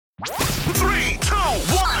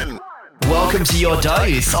Welcome to your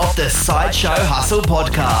dose of the Sideshow Hustle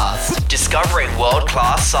podcast, discovering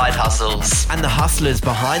world-class side hustles and the hustlers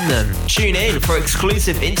behind them. Tune in for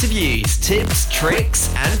exclusive interviews, tips,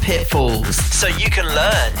 tricks, and pitfalls, so you can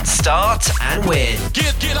learn, start, and win.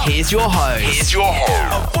 Here's your host.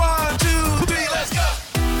 1, 2, 3, let's go.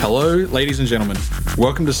 Hello, ladies and gentlemen.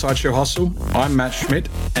 Welcome to Sideshow Hustle. I'm Matt Schmidt,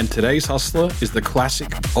 and today's hustler is the classic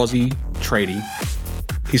Aussie tradie.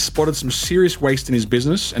 He spotted some serious waste in his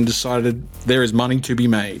business and decided there is money to be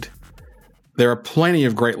made. There are plenty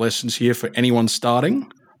of great lessons here for anyone starting,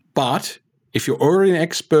 but if you're already an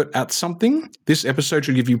expert at something, this episode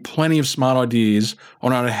should give you plenty of smart ideas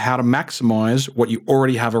on how to maximize what you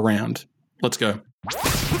already have around. Let's go.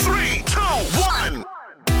 3, 2, 1.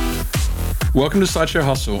 Welcome to Sideshow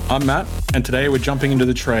Hustle. I'm Matt, and today we're jumping into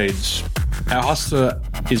the trades. Our hustler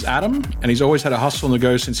is Adam, and he's always had a hustle on the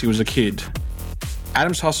go since he was a kid.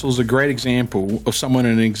 Adam's hustle is a great example of someone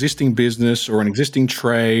in an existing business or an existing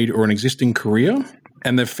trade or an existing career,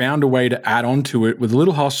 and they've found a way to add on to it with a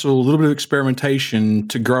little hustle, a little bit of experimentation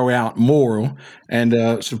to grow out more and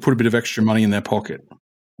sort of put a bit of extra money in their pocket.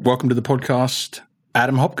 Welcome to the podcast,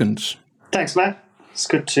 Adam Hopkins. Thanks, Matt. It's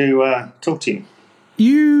good to talk to you.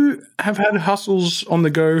 You have had hustles on the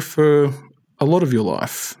go for a lot of your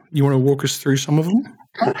life. You want to walk us through some of them?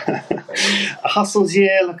 Hustles,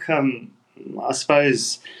 yeah. Look, I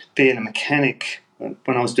suppose being a mechanic, when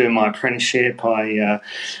I was doing my apprenticeship, towards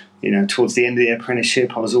the end of the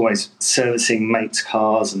apprenticeship, I was always servicing mates'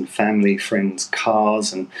 cars and family friends'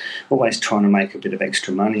 cars, and always trying to make a bit of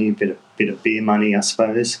extra money, a bit of beer money, I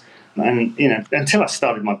suppose. And until I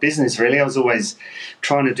started my business, really, I was always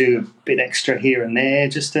trying to do a bit extra here and there,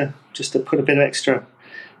 just to put a bit of extra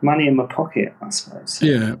money in my pocket, I suppose.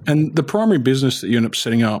 Yeah, and the primary business that you ended up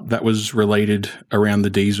setting up, that was related around the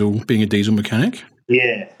diesel, being a diesel mechanic?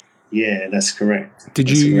 Yeah, that's correct. Did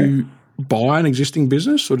you buy an existing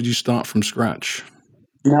business or did you start from scratch?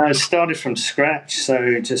 No, I started from scratch,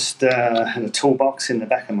 so just had a toolbox in the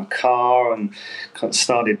back of my car and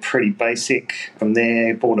started pretty basic. From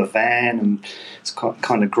there, bought a van and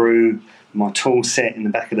kind of grew my tool set in the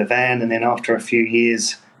back of the van, and then after a few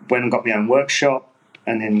years went and got my own workshop,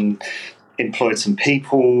 and then employed some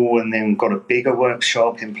people, and then got a bigger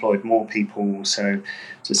workshop, employed more people. So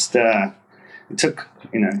just it took,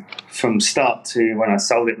 from start to when I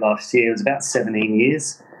sold it last year, it was about 17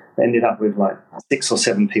 years. I ended up with like 6 or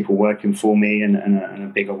 7 people working for me and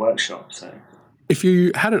a bigger workshop. So, if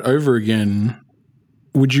you had it over again,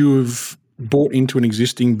 would you have bought into an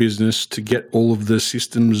existing business to get all of the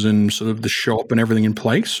systems and sort of the shop and everything in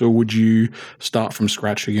place, or would you start from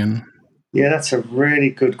scratch again? Yeah, that's a really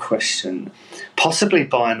good question. Possibly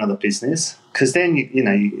buy another business, because then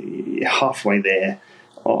you're halfway there.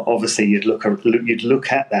 Obviously, you'd look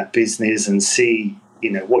at that business and see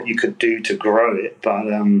what you could do to grow it. But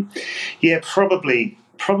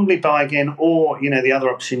probably buy again. Or the other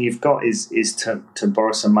option you've got is to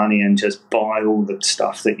borrow some money and just buy all the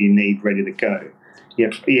stuff that you need ready to go.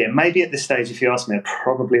 Yeah. Maybe at this stage, if you ask me, I'd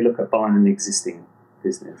probably look at buying an existing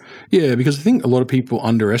business. Yeah, because I think a lot of people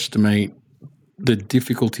underestimate the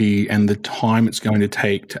difficulty and the time it's going to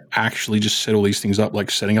take to actually just set all these things up, like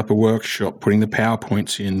setting up a workshop, putting the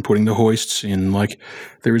PowerPoints in, putting the hoists in. Like,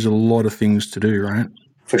 there is a lot of things to do, right?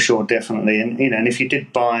 For sure, definitely. And and if you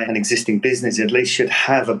did buy an existing business, at least you'd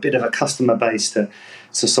have a bit of a customer base to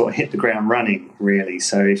sort of hit the ground running, really.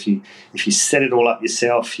 So if you set it all up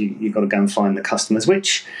yourself, you've got to go and find the customers,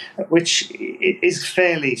 which is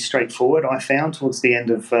fairly straightforward. I found towards the end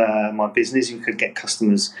of my business, you could get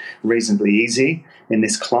customers reasonably easy in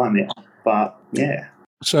this climate. But yeah.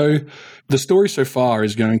 So the story so far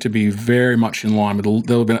is going to be very much in line with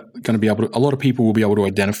a lot of people will be able to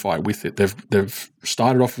identify with it. They've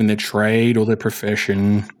started off in their trade or their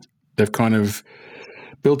profession. They've kind of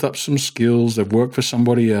built up some skills. They've worked for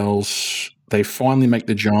somebody else. They finally make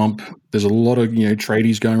the jump. There's a lot of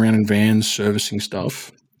tradies going around in vans servicing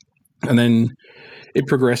stuff, and then it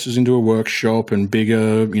progresses into a workshop and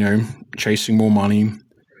bigger, chasing more money.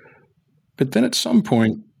 But then at some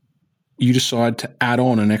point, you decide to add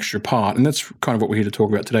on an extra part, and that's kind of what we're here to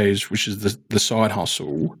talk about today, which is the side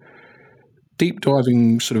hustle. Deep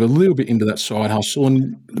diving sort of a little bit into that side hustle,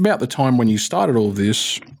 and about the time when you started all of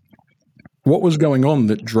this, what was going on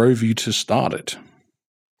that drove you to start it?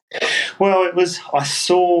 Well, it was I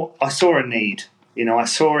saw a need. I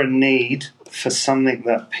saw a need for something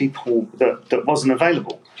that wasn't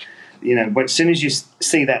available. as soon as you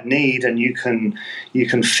see that need and you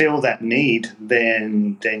can fill that need,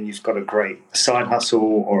 then you've got a great side hustle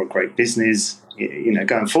or a great business,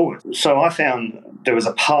 going forward. So I found there was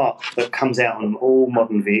a part that comes out on all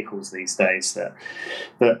modern vehicles these days that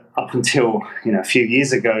up until a few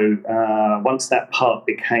years ago, once that part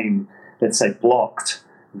became, let's say, blocked,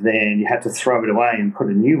 then you had to throw it away and put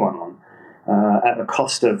a new one on. At a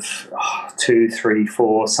cost of $2,000, $3,000,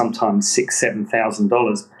 $4,000, sometimes $6,000,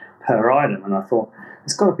 $7,000 per item, and I thought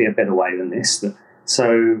there's got to be a better way than this.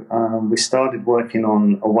 So we started working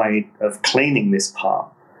on a way of cleaning this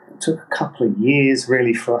part. It took a couple of years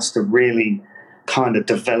really for us to really kind of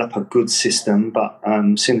develop a good system, but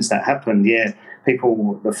as soon as that happened,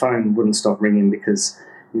 the phone wouldn't stop ringing because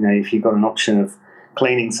if you got an option of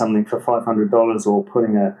cleaning something for $500 or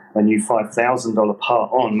putting a new $5,000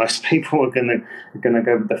 part on, most people are going to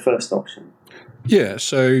go with the first option. Yeah,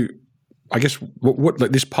 so I guess what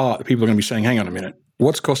like this part, people are going to be saying, hang on a minute,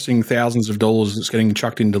 what's costing thousands of dollars that's getting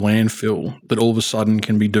chucked into landfill that all of a sudden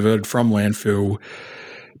can be diverted from landfill,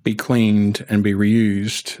 be cleaned and be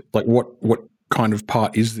reused? Like what kind of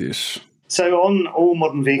part is this? So on all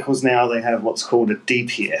modern vehicles now, they have what's called a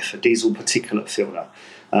DPF, a diesel particulate filter.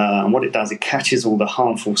 And what it does, it catches all the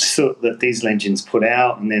harmful soot that diesel engines put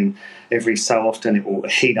out, and then every so often it will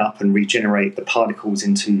heat up and regenerate the particles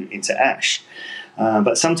into ash.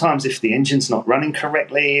 But sometimes if the engine's not running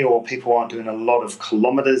correctly or people aren't doing a lot of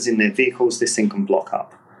kilometres in their vehicles, this thing can block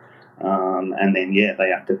up. And then, they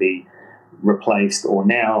have to be replaced. Or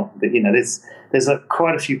now, there's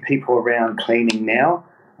quite a few people around cleaning now.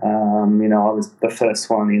 I was the first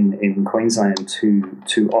one in Queensland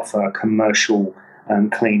to offer a commercial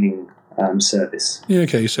cleaning service. Yeah,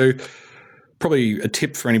 okay. So probably a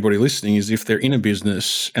tip for anybody listening is if they're in a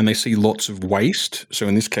business and they see lots of waste. So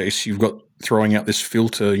in this case, you've got throwing out this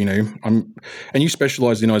filter, and you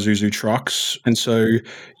specialised in Isuzu trucks. And so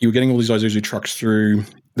you were getting all these Isuzu trucks through.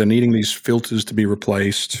 They're needing these filters to be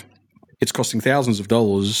replaced. It's costing thousands of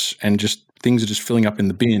dollars and just things are just filling up in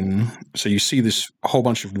the bin. So you see this whole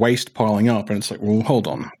bunch of waste piling up and it's like, well, hold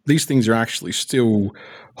on. These things are actually still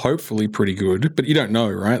hopefully pretty good, but you don't know,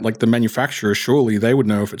 right? Like the manufacturer, surely they would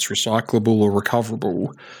know if it's recyclable or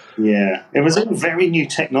recoverable. Yeah, it was all very new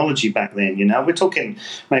technology back then, We're talking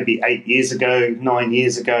maybe 8 years ago, 9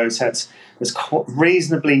 years ago. So it's quite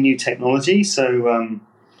reasonably new technology. So,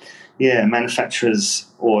 manufacturers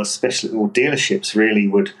or dealerships really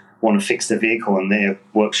would want to fix the vehicle and their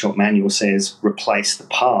workshop manual says replace the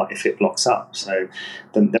part if it blocks up. So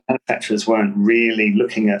the manufacturers weren't really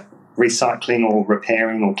looking at recycling or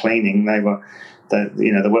repairing or cleaning. They were,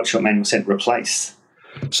 the workshop manual said replace.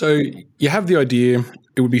 So you have the idea,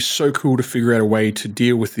 it would be so cool to figure out a way to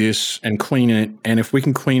deal with this and clean it. And if we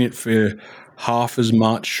can clean it for half as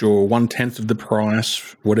much or 1/10 of the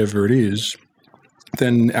price, whatever it is,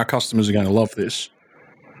 then our customers are going to love this.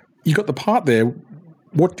 You got the part there.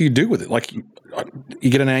 What do you do with it? Like you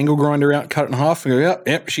get an angle grinder out, cut it in half, and go,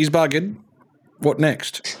 yep, she's buggered. What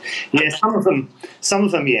next? Yeah, some of them,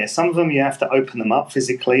 yeah. Some of them you have to open them up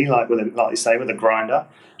physically, like you say, with a grinder,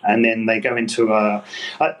 and then they go into a.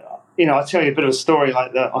 I'll tell you a bit of a story.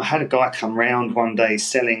 Like I had a guy come round one day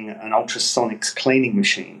selling an ultrasonics cleaning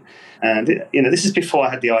machine. And, this is before I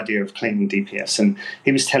had the idea of cleaning DPFs. And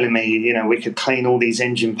he was telling me, we could clean all these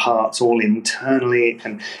engine parts all internally. It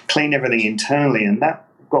can clean everything internally. And that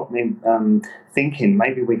got me thinking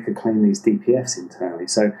maybe we could clean these DPFs internally.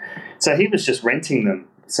 So he was just renting them.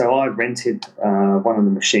 So I rented one of the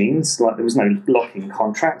machines. Like there was no lock-in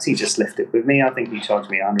contract. He just left it with me. I think he charged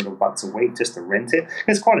me $100 a week just to rent it.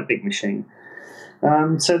 It's quite a big machine.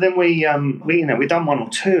 So then we done one or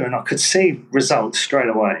two, and I could see results straight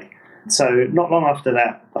away. So not long after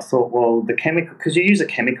that, I thought, well, the chemical, because you use a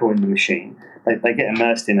chemical in the machine, they get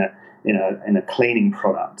immersed in a cleaning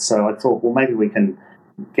product. So I thought, well, maybe we can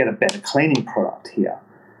get a better cleaning product here.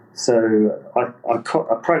 So I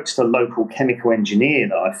approached a local chemical engineer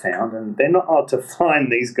that I found, and they're not hard to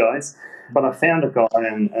find, these guys. But I found a guy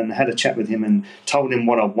and had a chat with him and told him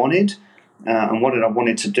what I wanted and what I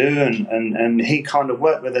wanted to do. And he kind of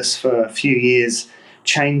worked with us for a few years,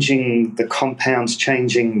 changing the compounds,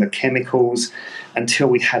 changing the chemicals, until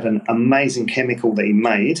we had an amazing chemical that he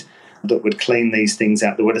made that would clean these things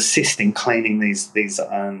out, that would assist in cleaning these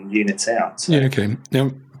units out. So. Yeah, okay. Now,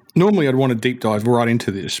 normally I'd want to deep dive right into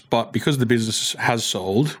this, but because the business has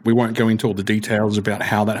sold, we won't go into all the details about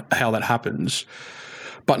how that happens.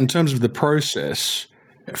 But in terms of the process,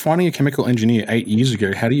 finding a chemical engineer 8 years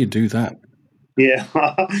ago, how do you do that? Yeah,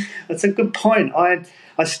 that's a good point.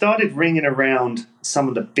 I started ringing around some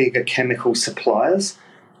of the bigger chemical suppliers,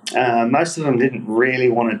 Most of them didn't really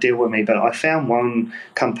want to deal with me, but I found one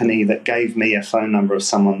company that gave me a phone number of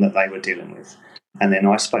someone that they were dealing with. And then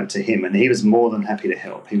I spoke to him, and he was more than happy to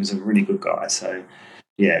help. He was a really good guy. So,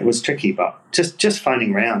 yeah, it was tricky, but just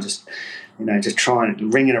phoning around, just trying,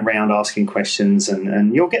 ringing around, asking questions,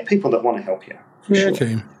 and you'll get people that want to help you. Yeah, sure.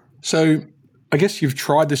 okay. So I guess you've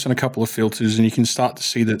tried this on a couple of filters, and you can start to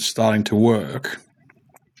see that it's starting to work.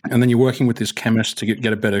 And then you're working with this chemist to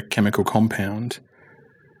get a better chemical compound.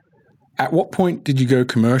 At what point did you go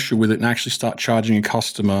commercial with it and actually start charging a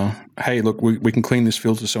customer, hey, look, we can clean this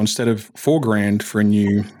filter. So instead of $4,000 for a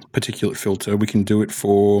new particulate filter, we can do it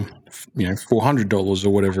for, $400 or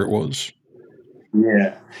whatever it was.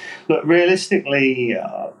 Yeah. Look, realistically,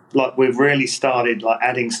 we've really started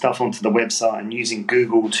adding stuff onto the website and using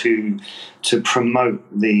Google to promote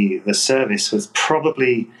the service was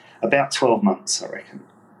probably about 12 months, I reckon.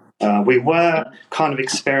 We were kind of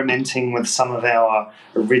experimenting with some of our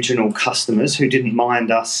original customers who didn't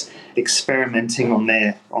mind us experimenting on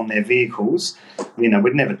their vehicles. We'd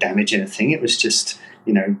never damage anything. It was just,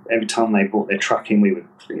 every time they brought their truck in, we would,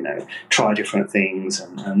 try different things,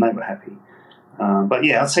 and they were happy. But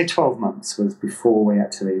yeah, I'd say 12 months was before we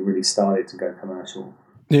actually really started to go commercial.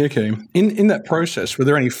 Yeah, okay. In that process, were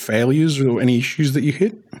there any failures or any issues that you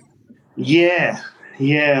hit? Yeah,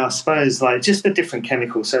 I suppose just a different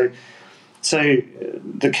chemical. So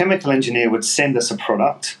the chemical engineer would send us a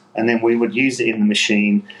product, and then we would use it in the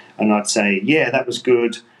machine, and I'd say, yeah, that was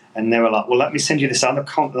good. And they were like, well, let me send you this other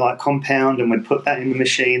compound, and we'd put that in the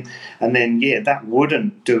machine, and then, yeah, that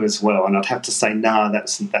wouldn't do as well. And I'd have to say, no,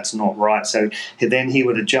 that's not right. So then he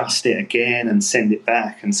would adjust it again and send it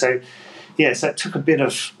back. And so, yeah, so it took a bit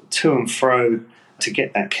of to and fro to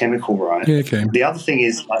get that chemical right. Yeah, okay. The other thing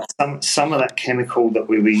is some of that chemical that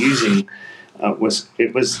we were using was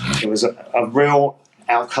a real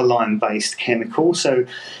alkaline-based chemical, so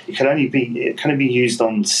it can only be used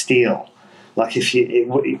on steel. Like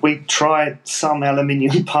we tried some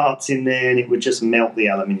aluminium parts in there, and it would just melt the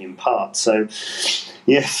aluminium parts. So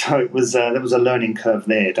yeah, so it was there was a learning curve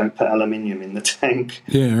there. Don't put aluminium in the tank.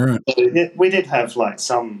 Yeah, right. So we did have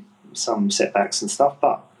some setbacks and stuff,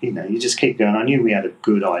 but you just keep going. I knew we had a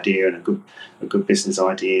good idea and a good business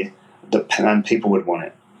idea, and people would want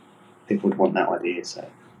it. People would want that idea. So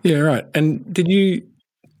yeah, right. And did you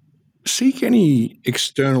seek any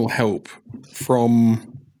external help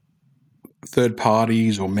from third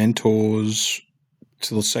parties or mentors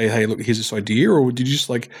to say, hey, look, here's this idea? Or did you just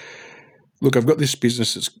look, I've got this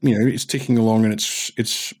business that's, it's ticking along and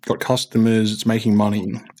it's got customers, it's making money,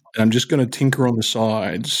 and I'm just going to tinker on the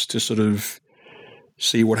sides to sort of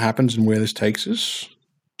see what happens and where this takes us?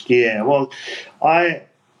 Yeah, well,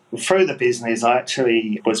 through the business, I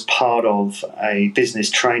actually was part of a business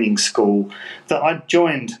training school that I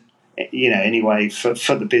joined, anyway,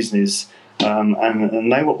 for the business.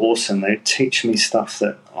 And they were awesome. They teach me stuff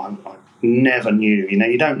that I never knew.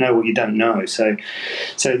 You don't know what you don't know. So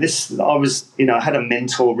this, I was, I had a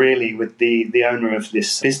mentor really with the owner of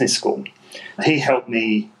this business school. He helped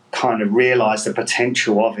me kind of realize the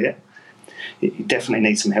potential of it. You definitely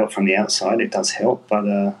need some help from the outside. It does help, but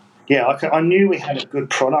I knew we had a good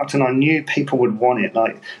product, and I knew people would want it.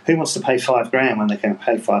 Like, who wants to pay $5,000 when they can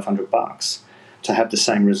pay $500 to have the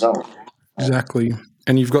same result? Exactly.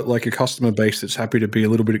 And you've got a customer base that's happy to be a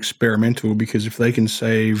little bit experimental, because if they can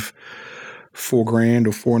save $4,000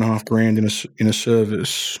 or $4,500 in a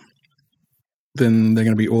service, then they're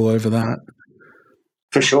going to be all over that.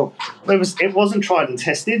 For sure. It wasn't tried and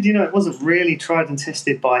tested. It wasn't really tried and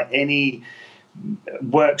tested by any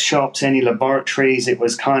workshops, any laboratories. It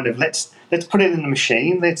was kind of let's put it in the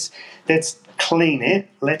machine. Let's clean it.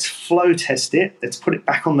 Let's flow test it. Let's put it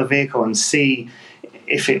back on the vehicle and see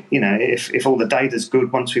if it, if all the data's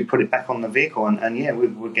good once we put it back on the vehicle. And yeah,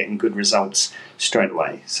 we're getting good results straight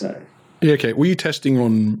away. So yeah, okay. Were you testing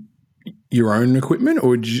on your own equipment,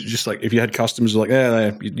 or did you just if you had customers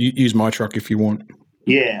you use my truck if you want?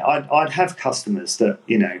 Yeah, I'd have customers that,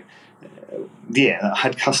 I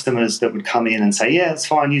had customers that would come in and say, yeah, it's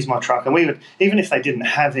fine, use my truck. And we would, even if they didn't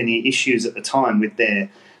have any issues at the time with their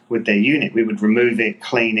unit, we would remove it,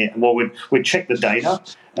 clean it. Well, we'd check the data,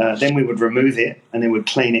 then we would remove it, and then we'd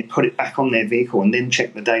clean it, put it back on their vehicle, and then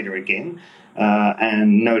check the data again,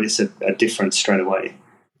 and notice a difference straight away.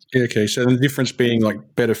 Yeah, okay, so the difference being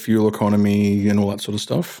better fuel economy and all that sort of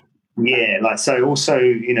stuff? Yeah, so also,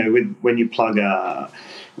 when you plug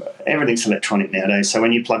everything's electronic nowadays. So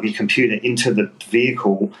when you plug your computer into the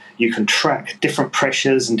vehicle, you can track different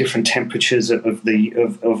pressures and different temperatures of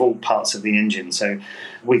all parts of the engine. So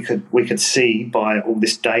we could see by all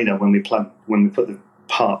this data when we put the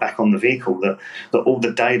part back on the vehicle that all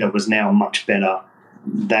the data was now much better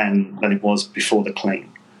than it was before the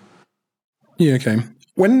clean. Yeah, okay.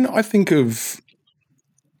 When I think of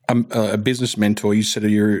a business mentor, you said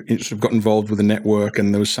you sort of got involved with a network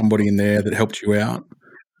and there was somebody in there that helped you out.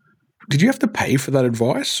 Did you have to pay for that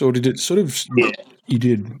advice, or did it sort of? Yeah. You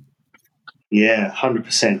did. Yeah,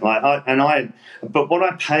 100%. But what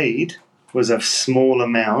I paid was a small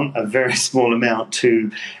amount, a very small amount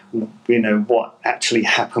to, what actually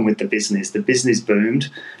happened with the business. The business boomed,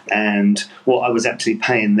 and what I was actually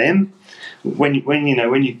paying them. When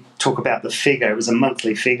you talk about the figure, it was a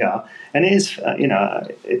monthly figure, and it is,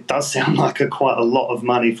 it does sound like quite a lot of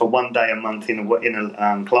money for one day a month in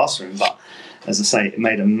a classroom, but as I say, it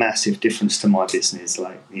made a massive difference to my business.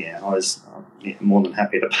 I was more than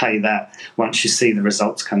happy to pay that once you see the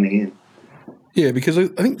results coming in. Yeah, because I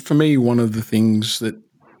think for me, one of the things that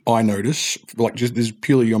I notice, like just this is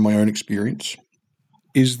purely on my own experience,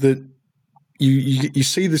 is that you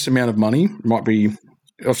see this amount of money. Might be,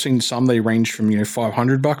 I've seen some, they range from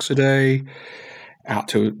 $500 a day out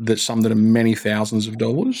to some that are many thousands of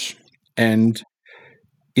dollars, and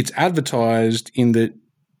it's advertised in that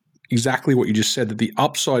exactly what you just said, that the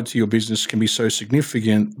upside to your business can be so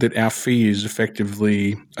significant that our fee is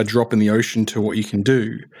effectively a drop in the ocean to what you can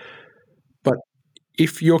do. But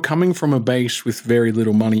if you're coming from a base with very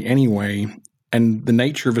little money anyway, and the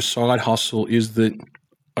nature of a side hustle is that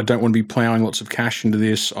I don't want to be plowing lots of cash into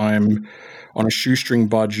this, I'm on a shoestring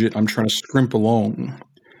budget, I'm trying to scrimp along.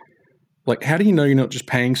 Like, how do you know you're not just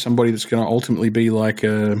paying somebody that's going to ultimately be like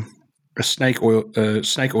a snake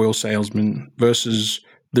oil salesman versus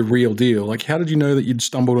the real deal? Like, how did you know that you'd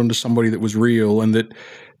stumbled onto somebody that was real and that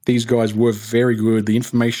these guys were very good, the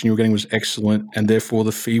information you were getting was excellent, and therefore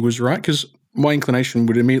the fee was right? Because my inclination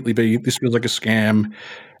would immediately be, this feels like a scam,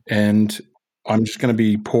 and I'm just going to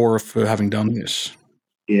be poorer for having done this.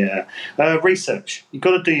 Yeah. Research. You've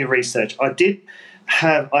got to do your research.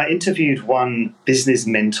 I interviewed one business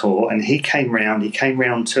mentor, and he came round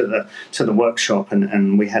to the workshop,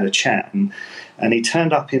 and we had a chat, and he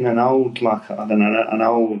turned up in an old,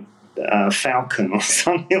 Falcon or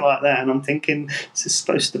something like that, and I'm thinking, is this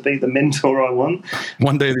supposed to be the mentor I want?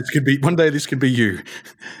 One day this could be you.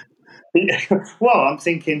 Well, I'm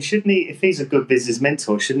thinking, shouldn't he, if he's a good business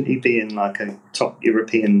mentor, shouldn't he be in like a top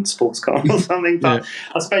European sports car or something? But yeah.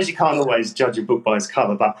 I suppose you can't always judge a book by its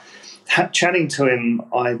cover. But chatting to him,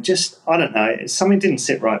 I don't know, something didn't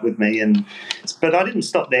sit right with me. But I didn't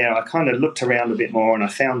stop there. I kind of looked around a bit more, and I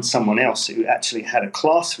found someone else who actually had a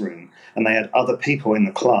classroom, and they had other people in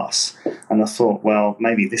the class. And I thought, well,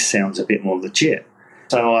 maybe this sounds a bit more legit.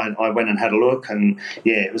 So I went and had a look, and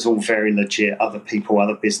it was all very legit. Other people,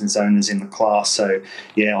 other business owners in the class. So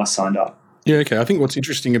I signed up. Yeah, okay. I think what's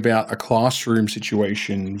interesting about a classroom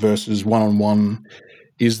situation versus one-on-one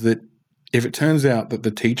is that if it turns out that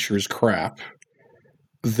the teacher is crap,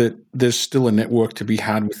 that there's still a network to be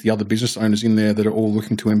had with the other business owners in there that are all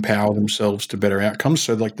looking to empower themselves to better outcomes.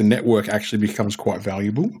 So like the network actually becomes quite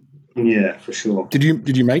valuable. Yeah, for sure. Did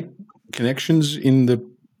you make connections in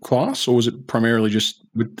the class, or was it primarily just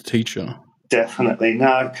with the teacher? Definitely.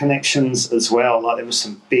 No, connections as well. Like, there were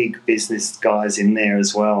some big business guys in there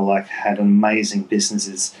as well, like had amazing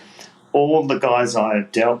businesses. All the guys I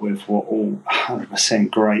had dealt with were all 100%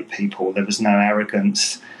 great people. There was no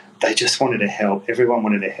arrogance. They just wanted to help. Everyone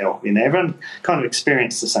wanted to help. Everyone kind of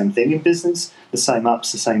experienced the same thing in business, the same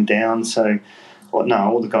ups, the same downs. So,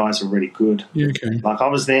 all the guys were really good. Yeah, okay. Like, I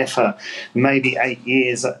was there for maybe 8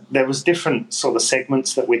 years. There was different sort of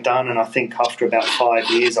segments that we'd done, and I think after about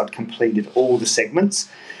 5 years I'd completed all the segments.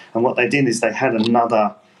 And what they did is they had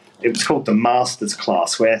another, it was called the Masters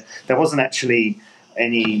class, where there wasn't actually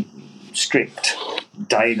any strict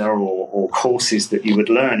data or courses that you would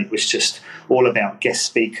learn. It was just all about guest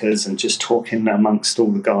speakers and just talking amongst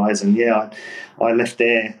all the guys. And I left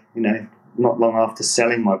there, not long after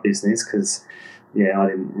selling my business, because I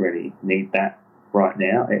didn't really need that right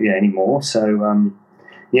now anymore. So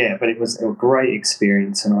but it was a great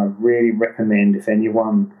experience, and I really recommend, if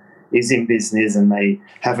anyone is in business and they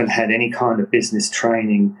haven't had any kind of business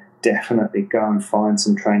training, definitely go and find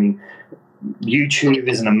some training. YouTube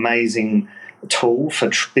is an amazing tool for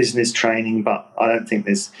business training, but I don't think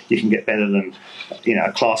you can get better than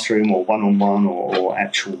a classroom or one-on-one or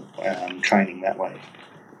actual training that way.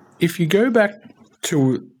 If you go back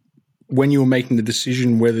to when you were making the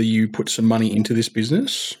decision whether you put some money into this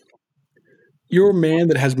business, you're a man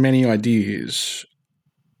that has many ideas.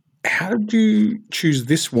 How did you choose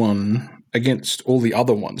this one against all the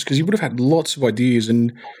other ones? Because you would have had lots of ideas,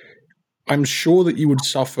 and I'm sure that you would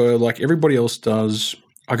suffer like everybody else does.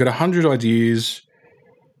 I got 100 ideas.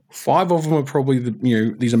 5 of them are probably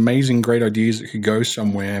these amazing, great ideas that could go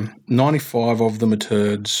somewhere. 95 of them are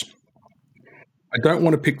turds. I don't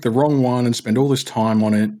want to pick the wrong one and spend all this time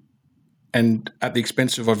on it, and at the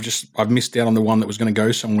expense of I've missed out on the one that was going to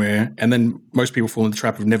go somewhere, and then most people fall in the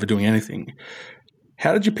trap of never doing anything.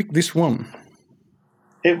 How did you pick this one?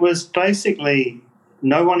 It was basically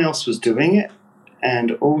no one else was doing it,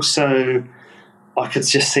 and also I could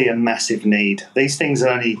just see a massive need. These things had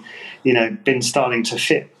only, been starting to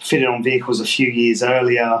fit it on vehicles a few years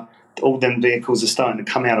earlier. All them vehicles are starting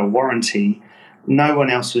to come out of warranty. No one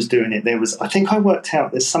else was doing it. I think I worked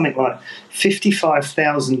out there's something like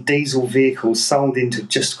 55,000 diesel vehicles sold into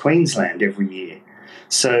just Queensland every year.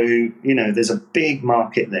 So, there's a big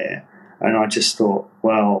market there. And I just thought,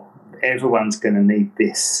 well, everyone's going to need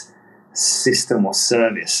this system or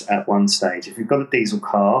service at one stage. If you've got a diesel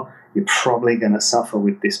car, you're probably going to suffer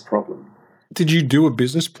with this problem. Did you do a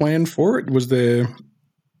business plan for it? Was there,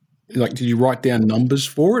 did you write down numbers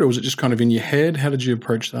for it, or was it just kind of in your head? How did you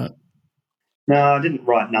approach that? No, I didn't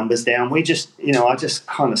write numbers down. I just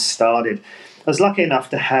kind of started. I was lucky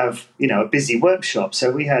enough to have, a busy workshop.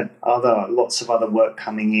 So we had lots of other work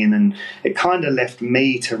coming in, and it kind of left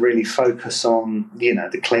me to really focus on,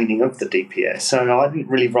 the cleaning of the DPF. So I didn't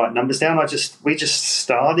really write numbers down. We just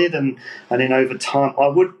started, and then over time,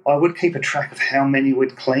 I would keep a track of how many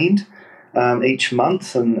we'd cleaned each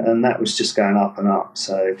month, and that was just going up and up.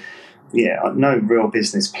 So yeah, no real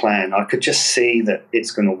business plan. I could just see that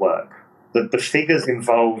it's going to work. The figures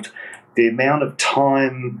involved, the amount of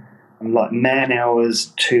time, like man hours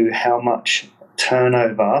to how much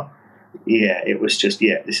turnover, it was just,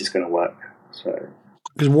 this is going to work. So,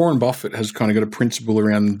 because Warren Buffett has kind of got a principle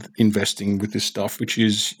around investing with this stuff, which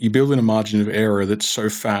is you build in a margin of error that's so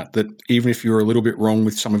fat that even if you're a little bit wrong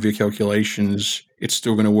with some of your calculations, it's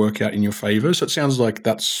still going to work out in your favor. So it sounds like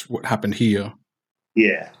that's what happened here.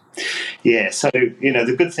 Yeah. So,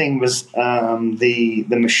 the good thing was the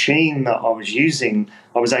machine that I was using,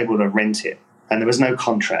 I was able to rent it. And there was no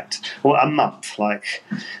contract, or a month.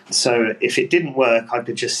 So if it didn't work, I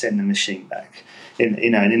could just send the machine back. And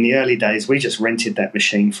in the early days, we just rented that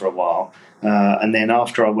machine for a while, and then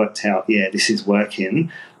after I worked out, this is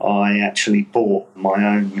working, I actually bought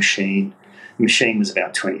my own machine. The machine was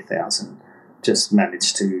about 20,000. Just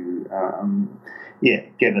managed to,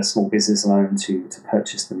 get a small business loan to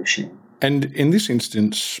purchase the machine. And in this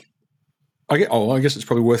instance, I guess it's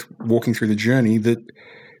probably worth walking through the journey that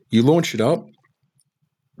you launch it up.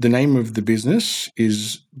 The name of the business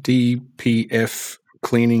is DPF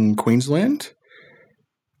Cleaning Queensland.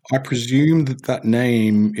 I presume that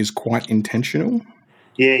name is quite intentional.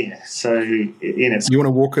 Yeah. So you want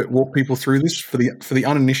to walk people through this for the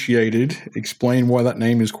uninitiated. Explain why that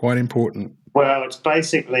name is quite important. Well, it's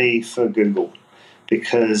basically for Google,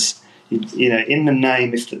 because in the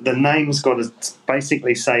name, if the name's got to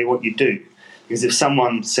basically say what you do. Because if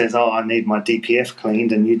someone says, I need my DPF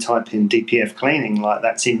cleaned, and you type in DPF cleaning,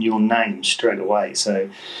 that's in your name straight away. So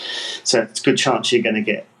it's a good chance you're going to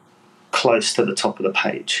get close to the top of the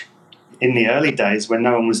page. In the early days when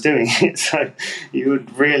no one was doing it, so you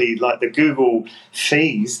would really, the Google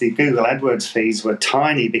fees, the Google AdWords fees were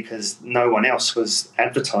tiny because no one else was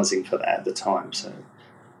advertising for that at the time. So,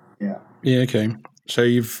 yeah. Yeah, okay. So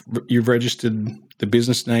you've registered the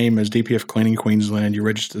business name as DPF Cleaning Queensland. You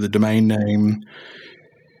register the domain name.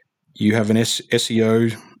 You have an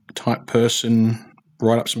SEO type person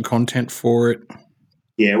write up some content for it.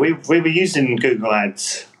 Yeah, we were using Google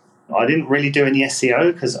Ads. I didn't really do any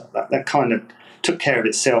SEO because that kind of took care of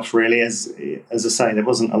itself, really. As I say, there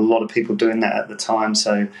wasn't a lot of people doing that at the time.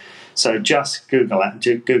 So just Google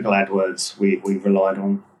AdWords we relied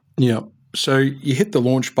on. Yeah. So you hit the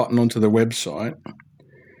launch button onto the website.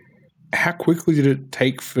 How quickly did it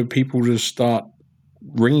take for people to start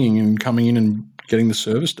ringing and coming in and getting the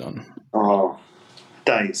service done? Oh,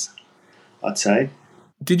 days, I'd say.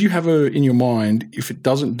 Did you have in your mind, if it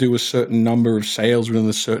doesn't do a certain number of sales within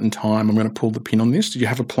a certain time, I'm going to pull the pin on this? Did you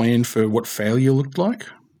have a plan for what failure looked like?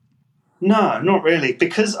 No, not really,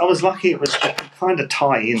 because I was lucky it was kind of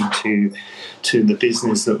tie into the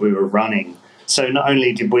business that we were running. So not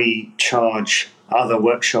only did we charge other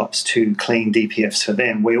workshops to clean DPFs for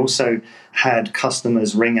them, we also had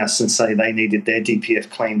customers ring us and say they needed their DPF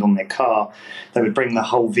cleaned on their car. They would bring the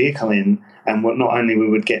whole vehicle in, and not only we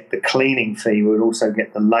would get the cleaning fee, we would also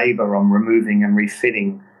get the labour on removing and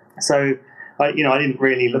refitting. So, I didn't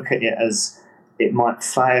really look at it as it might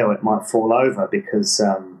fail, it might fall over, because,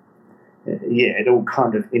 it all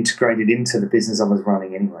kind of integrated into the business I was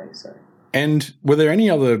running anyway. So. And were there any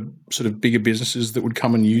other sort of bigger businesses that would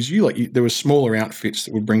come and use you? Like there were smaller outfits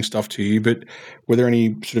that would bring stuff to you, but were there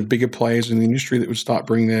any sort of bigger players in the industry that would start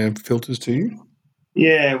bringing their filters to you?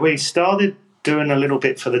 Yeah, we started doing a little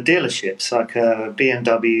bit for the dealerships, like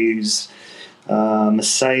BMWs,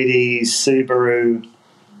 Mercedes, Subaru.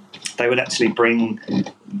 They would actually bring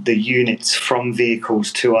the units from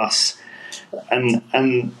vehicles to us, and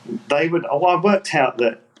they would. Oh, I worked out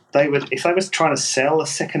that they would, if they was trying to sell a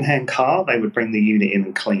second-hand car, they would bring the unit in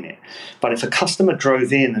and clean it. But if a customer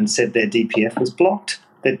drove in and said their DPF was blocked,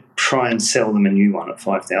 they'd try and sell them a new one at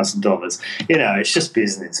 $5,000. You know, it's just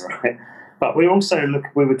business, right? But we also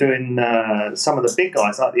we were doing some of the big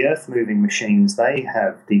guys, like the earth moving machines, they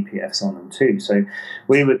have DPFs on them too. So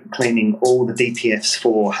we were cleaning all the DPFs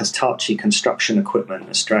for Hitachi construction equipment in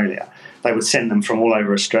Australia. They would send them from all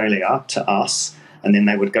over Australia to us, and then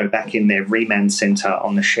they would go back in their remand centre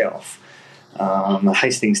on the shelf.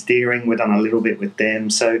 Hastings Deering, we've done a little bit with them.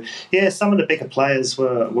 So, yeah, some of the bigger players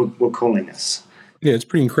were calling us. Yeah, it's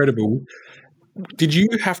pretty incredible. Did you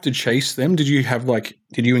have to chase them? Did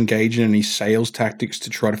you engage in any sales tactics to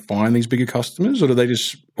try to find these bigger customers, or do they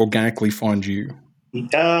just organically find you?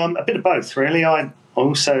 A bit of both, really. I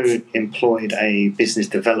also employed a business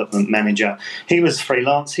development manager. He was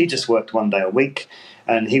freelance. He just worked 1 day a week,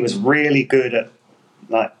 and he was really good at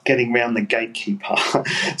getting around the gatekeeper.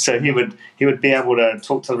 So he would be able to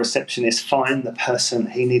talk to the receptionist, find the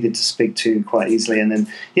person he needed to speak to quite easily, and then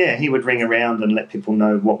he would ring around and let people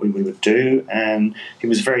know what we would do, and he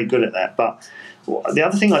was very good at that. But the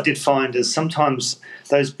other thing I did find is sometimes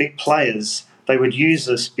those big players, they would use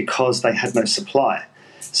us because they had no supply.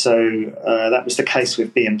 So that was the case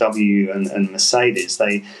with BMW and Mercedes.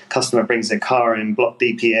 Customer brings their car in, block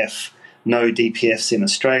DPF, no DPFs in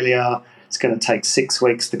Australia. It's going to take 6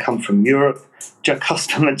 weeks to come from Europe.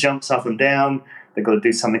 Customer jumps up and down. They've got to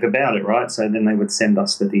do something about it, right? So then they would send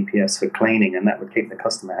us the DPFs for cleaning, and that would keep the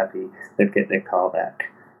customer happy. They'd get their car back.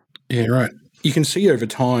 Yeah, right. You can see over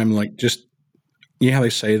time, like just, you know how they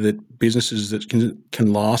say that businesses that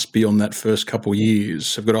can last beyond that first couple of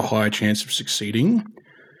years have got a higher chance of succeeding.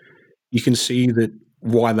 You can see that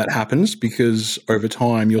why that happens, because over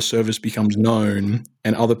time your service becomes known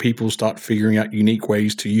and other people start figuring out unique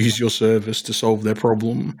ways to use your service to solve their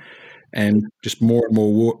problem, and just more and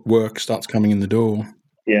more work starts coming in the door.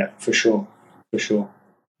 Yeah, for sure.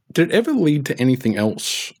 Did it ever lead to anything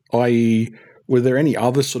else? I.e., were there any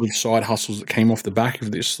other sort of side hustles that came off the back of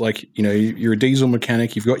this? Like, you know, you're a diesel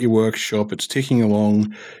mechanic, you've got your workshop, it's ticking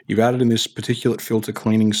along, you've added in this particulate filter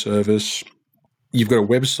cleaning service, you've got a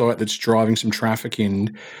website that's driving some traffic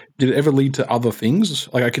in. Did it ever lead to other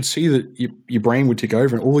things? Like, I could see that your brain would tick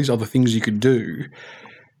over and all these other things you could do.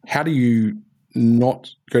 How do you not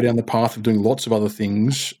go down the path of doing lots of other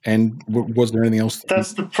things? And was there anything else?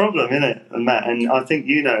 That's the problem, isn't it, Matt? And I think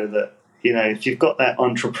you know that, you know, if you've got that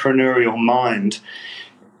entrepreneurial mind,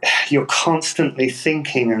 you're constantly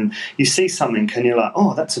thinking, and you see something and you're like,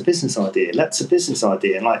 oh, that's a business idea.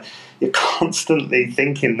 And like, you're constantly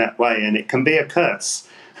thinking that way, and it can be a curse.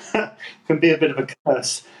 It can be a bit of a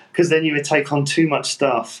curse, because then you would take on too much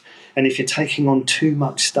stuff. And if you're taking on too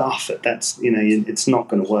much stuff, that's, you know, it's not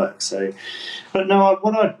going to work. So, but no,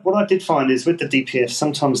 what I did find is with the DPF,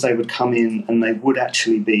 sometimes they would come in and they would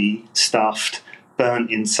actually be stuffed, burnt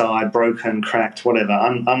inside, broken, cracked, whatever,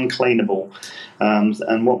 uncleanable.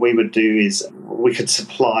 And what we would do is we could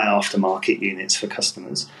supply aftermarket units for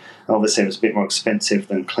customers. Obviously, it was a bit more expensive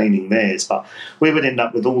than cleaning theirs, but we would end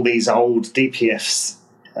up with all these old DPFs,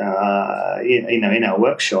 in our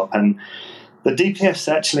workshop. And the DPFs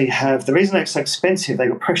actually have, the reason they're so expensive, they've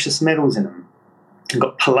got precious metals in them. They've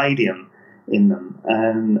got palladium in them.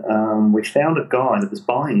 And we found a guy that was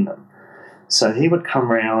buying them. So he would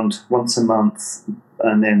come around once a month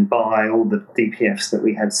and then buy all the DPFs that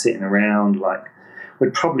we had sitting around. Like,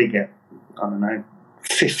 we'd probably get,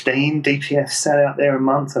 15 DPFs sat out there a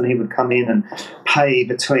month, and he would come in and pay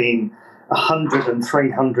between 100 and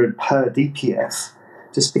 300 per DPF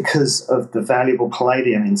just because of the valuable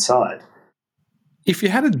palladium inside. If you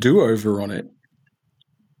had a do-over on it,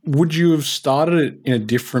 would you have started it in a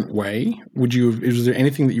different way? Was there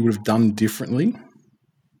anything that you would have done differently?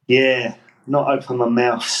 Yeah, not open my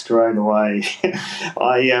mouth straight away.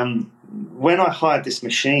 When I hired this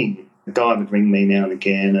machine, the guy would ring me now and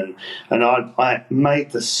again, and I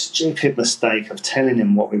made the stupid mistake of telling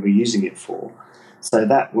him what we were using it for. So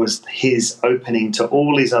that was his opening to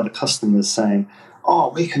all his other customers saying,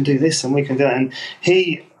 oh, we can do this and we can do that. And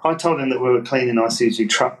I told him that we were cleaning Isuzu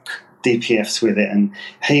truck DPFs with it, and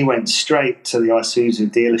he went straight to the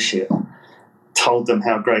Isuzu dealership, told them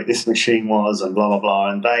how great this machine was and blah, blah, blah,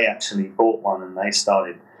 and they actually bought one and they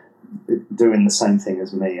started doing the same thing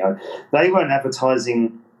as me. They weren't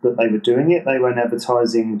advertising that they were doing it. They weren't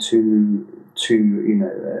advertising to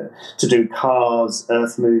do cars,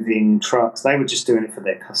 earth moving trucks. They were just doing it for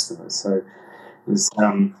their customers. So it was,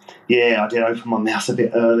 I did open my mouth a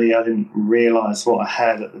bit early. I didn't realise what I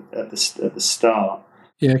had at the start.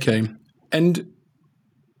 Yeah, okay. And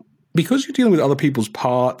because you're dealing with other people's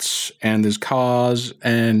parts and there's cars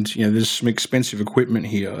and, there's some expensive equipment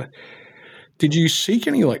here, did you seek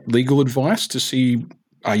any legal advice to see,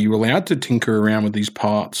 are you allowed to tinker around with these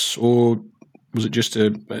parts, or was it just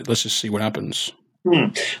let's just see what happens?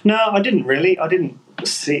 No, I didn't really. I didn't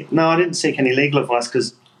seek any legal advice,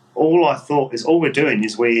 because all I thought is all we're doing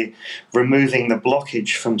is we're removing the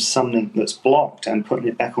blockage from something that's blocked and putting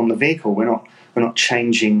it back on the vehicle. We're not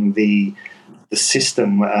changing the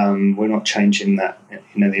system. We're not changing that,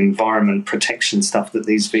 the environment protection stuff that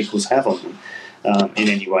these vehicles have on them in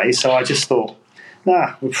any way. So I just thought,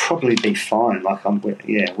 we'll probably be fine.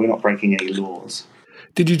 We're not breaking any laws.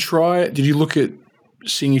 Did you look at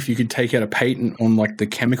seeing if you could take out a patent on the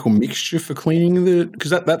chemical mixture for cleaning because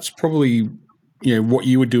that's probably, what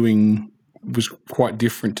you were doing was quite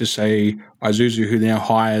different to, say, Isuzu, who now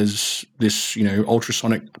hires this,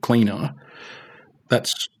 ultrasonic cleaner.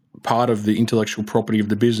 That's part of the intellectual property of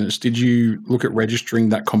the business. Did you look at registering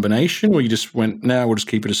that combination, or you just went, no, we'll just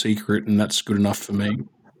keep it a secret and that's good enough for me?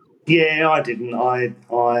 Yeah, I didn't. I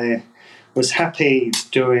was happy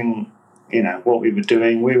doing, what we were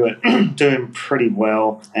doing. We were doing pretty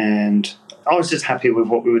well, and I was just happy with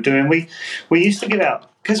what we were doing. We used to give out,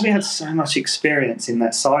 because we had so much experience in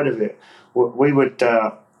that side of it, we would,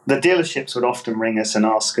 the dealerships would often ring us and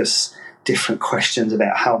ask us different questions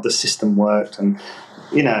about how the system worked, and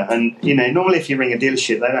normally if you ring a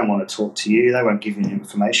dealership, they don't want to talk to you, they won't give you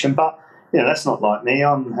information, but that's not like me.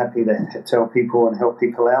 I'm happy to tell people and help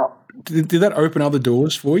people out. Did that open other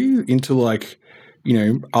doors for you into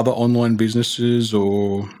other online businesses,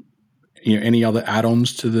 or any other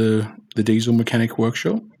add-ons to the diesel mechanic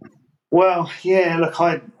workshop? Well, yeah, look,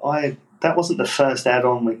 I that wasn't the first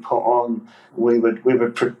add-on we put on. We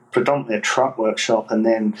were predominantly a truck workshop, and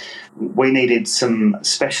then we needed some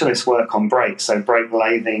specialist work on brakes, so brake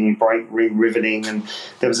lathing, brake re-riveting, and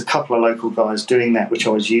there was a couple of local guys doing that, which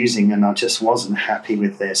I was using, and I just wasn't happy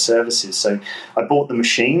with their services. So I bought the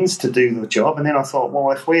machines to do the job, and then I thought,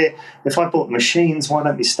 well, if I bought the machines, why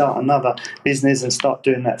don't we start another business and start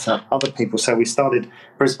doing that for other people? So we started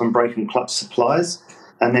Brisbane Brake and Clutch Supplies.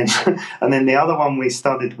 And then the other one we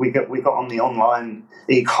got on the online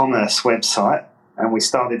e-commerce website, and we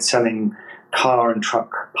started selling car and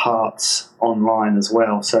truck parts online as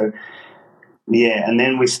well. So yeah, and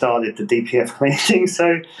then we started the DPF cleaning.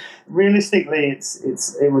 So realistically,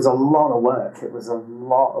 it was a lot of work. It was a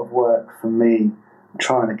lot of work for me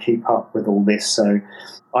trying to keep up with all this. So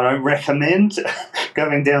I don't recommend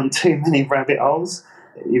going down too many rabbit holes.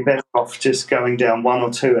 You're better off just going down one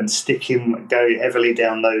or two and go heavily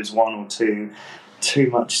down those one or two.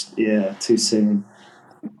 Too soon.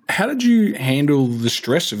 How did you handle the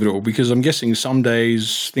stress of it all? Because I'm guessing some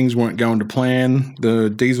days things weren't going to plan. The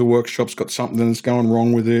diesel workshop's got something that's going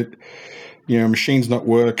wrong with it. Machine's not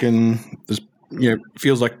working. There's,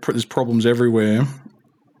 feels like there's problems everywhere.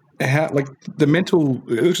 How, the mental?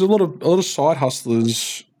 There's a lot of side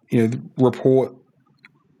hustlers, report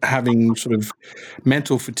having sort of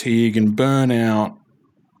mental fatigue and burnout.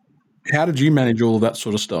 How did you manage all of that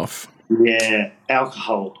sort of stuff? Yeah,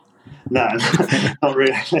 alcohol. No, not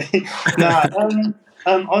really. No,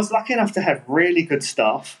 I was lucky enough to have really good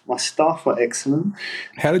staff. My staff were excellent.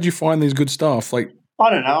 How did you find these good staff? I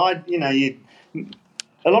don't know.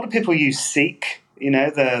 A lot of people use Seek,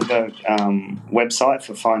 the website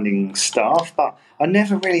for finding staff, but I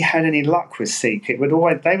never really had any luck with Seek. They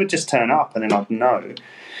would just turn up and then I'd know.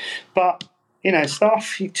 But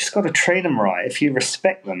staff, you just got to treat them right. If you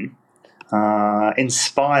respect them,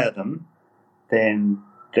 inspire them, then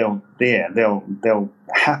they'll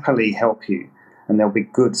happily help you, and they'll be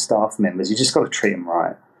good staff members. You just got to treat them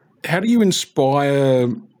right. How do you inspire?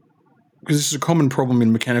 Because this is a common problem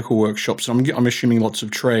in mechanical workshops. I'm assuming lots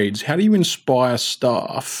of trades. How do you inspire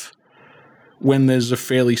staff when there's a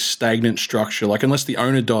fairly stagnant structure? Unless the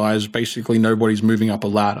owner dies, basically nobody's moving up a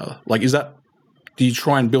ladder. Do you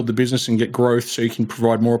try and build the business and get growth so you can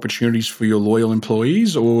provide more opportunities for your loyal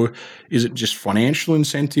employees, or is it just financial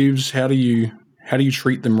incentives? How do you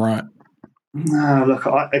treat them right? No, look,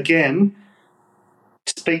 again,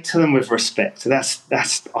 speak to them with respect.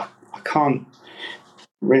 I can't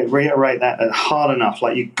reiterate that hard enough.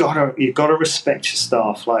 You've got to respect your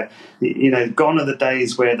staff. Gone are the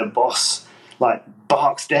days where the boss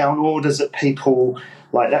barks down orders at people.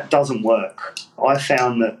 That doesn't work. I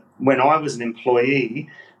found that when I was an employee,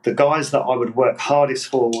 the guys that I would work hardest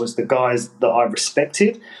for was the guys that I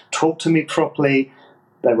respected, talked to me properly,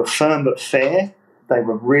 they were firm but fair, they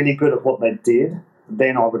were really good at what they did,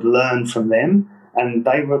 then I would learn from them, and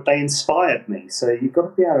they inspired me. So you've got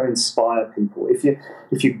to be able to inspire people. If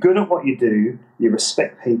you're good at what you do, you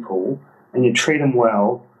respect people, and you treat them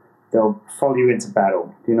well, they'll follow you into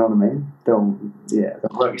battle. Do you know what I mean? They'll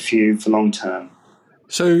work for you for long term.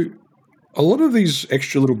 So a lot of these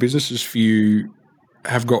extra little businesses for you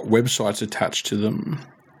have got websites attached to them.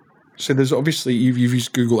 So there's obviously, you've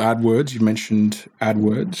used Google AdWords, you've mentioned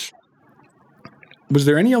AdWords. Was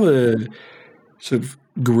there any other sort of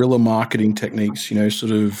guerrilla marketing techniques,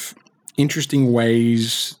 sort of interesting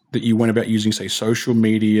ways that you went about using, say, social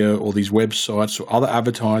media or these websites or other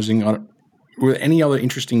advertising? Were there any other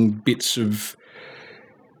interesting bits of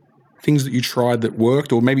things that you tried that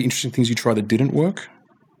worked, or maybe interesting things you tried that didn't work?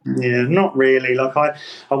 Yeah, not really. Like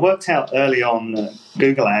I worked out early on that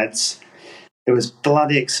Google Ads, it was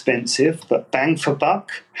bloody expensive, but bang for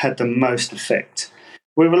buck had the most effect.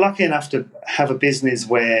 We were lucky enough to have a business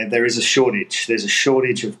where there is a shortage. There's a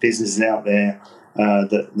shortage of businesses out there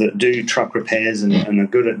that do truck repairs and are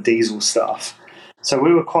good at diesel stuff. So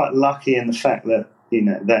we were quite lucky in the fact that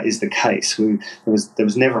that is the case. There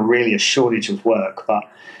was never really a shortage of work, but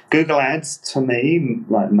Google Ads to me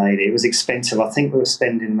made it. It was expensive. I think we were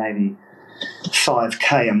spending maybe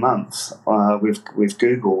 $5,000 a month with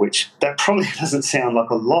Google, which that probably doesn't sound like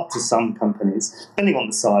a lot to some companies, depending on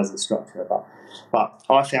the size of the structure. But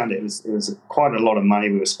I found it was quite a lot of money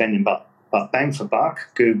we were spending. But bang for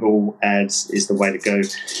buck, Google Ads is the way to go.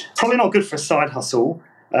 Probably not good for a side hustle.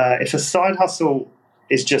 If a side hustle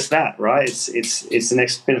is just that, right? It's an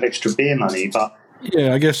bit of extra beer money, but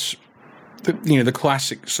yeah, I guess the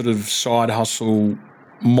classic sort of side hustle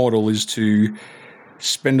model is to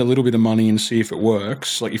spend a little bit of money and see if it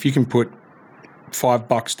works. Like if you can put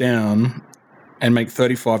 $5 down and make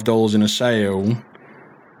 $35 in a sale,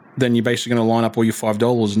 then you're basically going to line up all your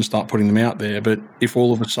 $5 and start putting them out there. But if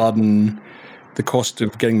all of a sudden the cost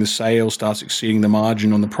of getting the sale starts exceeding the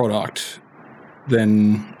margin on the product,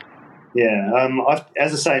 then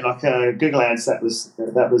as I say, like Google Ads, that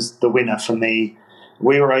was the winner for me.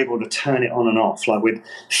 We were able to turn it on and off. Like we'd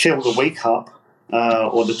fill the week up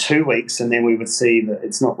or the 2 weeks, and then we would see that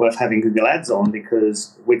it's not worth having Google Ads on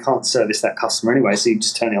because we can't service that customer anyway. So you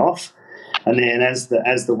just turn it off, and then as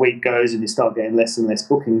the week goes and you start getting less and less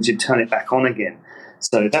bookings, you turn it back on again.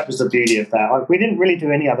 So that was the beauty of that. We didn't really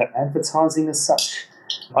do any other advertising as such.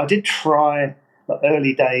 I did try the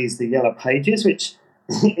early days, the Yellow Pages, which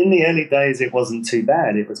in the early days it wasn't too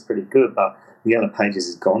bad. It was pretty good, but the Yellow Pages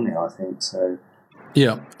is gone now, I think. So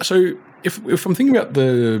yeah. So if I'm thinking about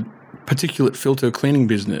the particulate filter cleaning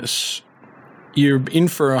business, you're in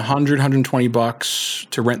for $120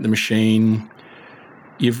 to rent the machine.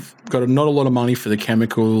 You've got not a lot of money for the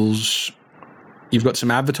chemicals. You've got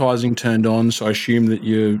some advertising turned on, so I assume that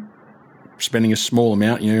you're spending a small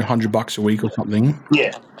amount, $100 a week or something.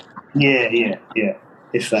 Yeah.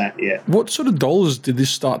 If that, yeah. What sort of dollars did this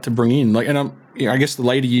start to bring in? I guess the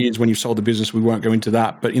later years when you sold the business, we won't go into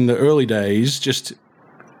that. But in the early days, just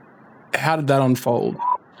how did that unfold?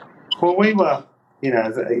 Well, we were,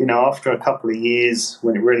 after a couple of years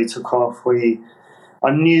when it really took off,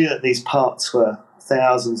 I knew that these parts were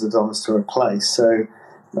thousands of dollars to replace. So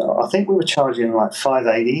I think we were charging like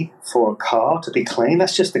 $580 for a car to be cleaned.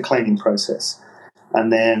 That's just the cleaning process. And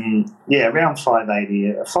then, around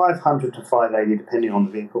 $580, $500 to $580, depending on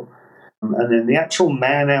the vehicle. And then the actual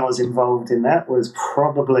man hours involved in that was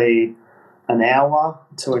probably an hour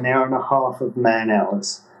to an hour and a half of man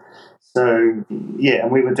hours. So,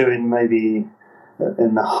 and we were doing maybe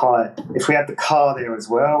in the high, if we had the car there as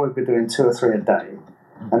well, we'd be doing 2 or 3 a day.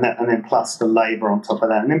 And then plus the labour on top of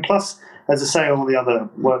that. And then plus, as I say, all the other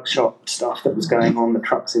workshop stuff that was going on, the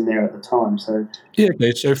trucks in there at the time. So yeah,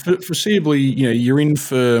 okay. So foreseeably, you're in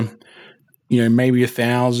for, maybe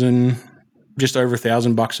 $1,000, just over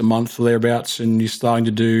 $1,000 a month or thereabouts, and you're starting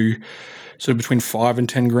to do sort of between $5,000 and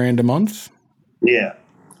 $10,000 a month. Yeah.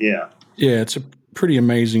 Yeah, it's a pretty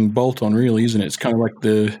amazing bolt-on, really, isn't it? It's kind of like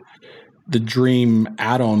the dream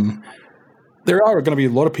add-on. There are going to be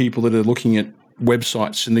a lot of people that are looking at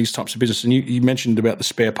websites and these types of business. And you mentioned about the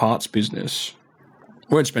spare parts business.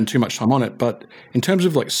 I won't spend too much time on it, but in terms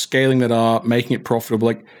of like scaling that up, making it profitable,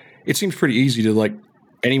 like it seems pretty easy to like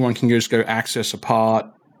anyone can just go access a part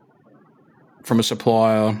from a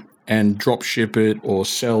supplier and drop ship it or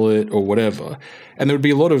sell it or whatever. And there would be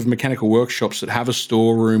a lot of mechanical workshops that have a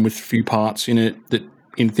storeroom with a few parts in it that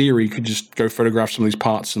in theory could just go photograph some of these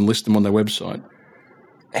parts and list them on their website.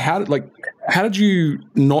 How did you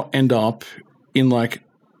not end up in like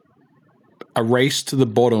a race to the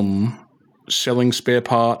bottom selling spare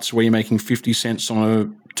parts where you're making 50 cents on a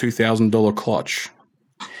 $2,000 clutch?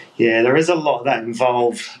 Yeah, there is a lot of that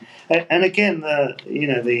involved. And again, the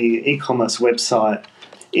e-commerce website,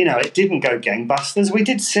 it didn't go gangbusters. We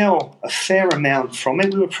did sell a fair amount from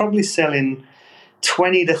it. We were probably selling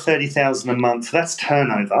 20 to 30,000 a month. That's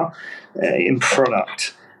turnover in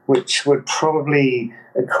product, which would probably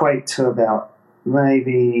equate to about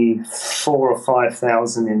maybe 4,000 or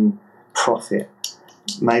 5,000 in profit,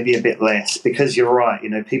 maybe a bit less. Because you're right,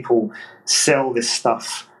 people sell this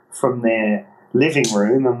stuff from their living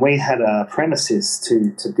room, and we had premises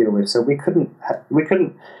to deal with, so we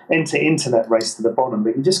couldn't enter into that race to the bottom.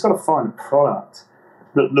 But you just got to find a product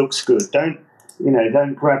that looks good. Don't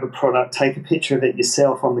grab a product, take a picture of it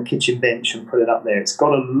yourself on the kitchen bench and put it up there. It's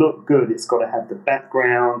got to look good. It's got to have the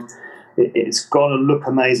background. It's got to look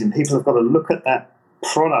amazing. People have got to look at that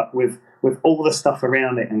product with all the stuff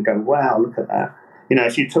around it and go, wow, look at that.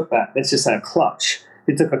 If you took that, let's just say a clutch.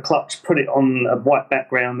 If you took a clutch, put it on a white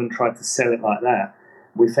background and tried to sell it like that,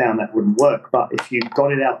 we found that wouldn't work. But if you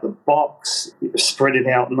got it out the box, spread it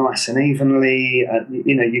out nice and evenly,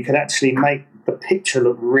 you could actually make the picture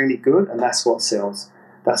look really good, and that's what sells.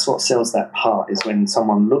 That's what sells that part, is when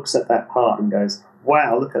someone looks at that part and goes,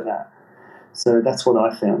 wow, look at that. So that's what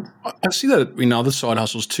I found. I see that in other side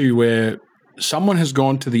hustles too, where someone has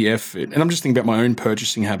gone to the effort, and I'm just thinking about my own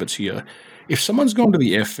purchasing habits here. If someone's gone to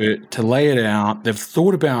the effort to lay it out, they've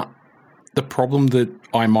thought about the problem that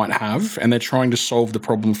I might have, and they're trying to solve the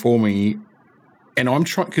problem for me. And I'm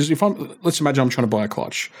trying, because let's imagine I'm trying to buy a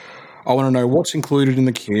clutch. I want to know what's included in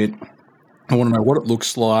the kit. I want to know what it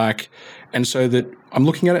looks like. And so that I'm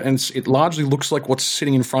looking at it, and it largely looks like what's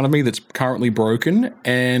sitting in front of me that's currently broken,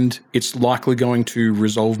 and it's likely going to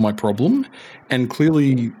resolve my problem. And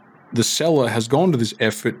clearly the seller has gone to this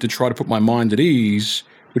effort to try to put my mind at ease,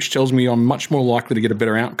 which tells me I'm much more likely to get a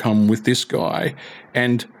better outcome with this guy.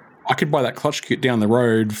 And I could buy that clutch kit down the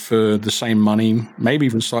road for the same money, maybe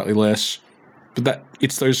even slightly less. But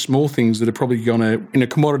it's those small things that are probably going to, in a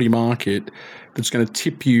commodity market, that's going to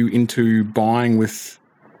tip you into buying with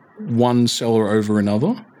one seller over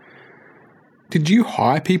another. Did you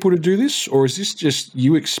hire people to do this, or is this just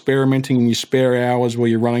you experimenting in your spare hours where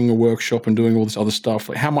you're running a workshop and doing all this other stuff?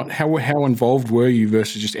 Like how involved were you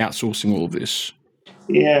versus just outsourcing all of this?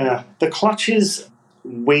 Yeah, the clutches,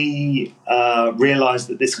 we realised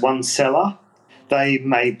that this one seller, they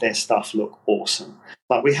made their stuff look awesome.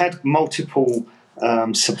 Like, we had multiple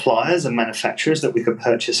suppliers and manufacturers that we could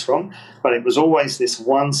purchase from, but it was always this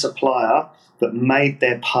one supplier that made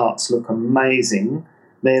their parts look amazing.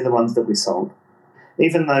 They're the ones that we sold.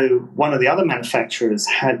 Even though one of the other manufacturers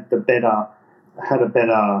had a better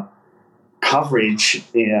coverage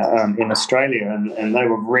in Australia, and they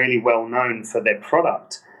were really well known for their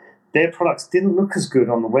product. Their products didn't look as good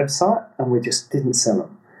on the website, and we just didn't sell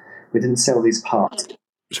them. We didn't sell these parts.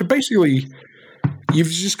 So basically, you've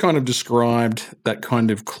just kind of described that kind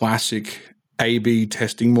of classic A/B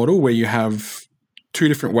testing model where you have two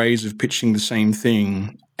different ways of pitching the same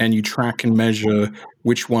thing, and you track and measure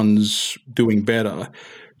which one's doing better.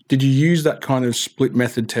 Did you use that kind of split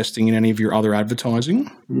method testing in any of your other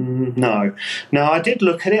advertising? No, I did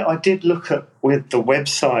look at it. I did look at, with the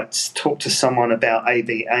websites, talk to someone about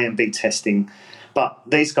A and B testing, but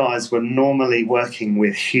these guys were normally working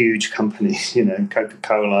with huge companies,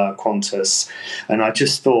 Coca-Cola, Qantas, and I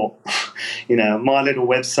just thought, my little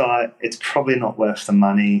website, it's probably not worth the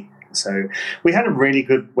money. So we had a really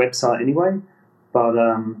good website anyway, but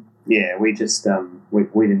we just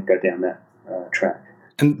we didn't go down that track.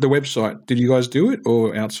 And the website, did you guys do it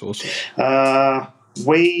or outsource it?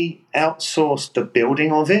 We outsourced the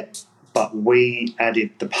building of it, but we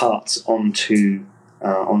added the parts onto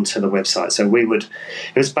the website. So it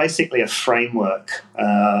was basically a framework,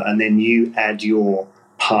 and then you add your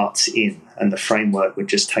parts in, and the framework would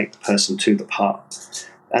just take the person to the part.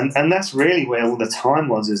 And that's really where all the time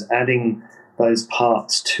was, is adding those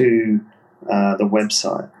parts to the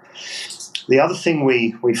website. The other thing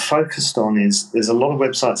we focused on is there's a lot of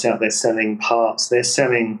websites out there selling parts. They're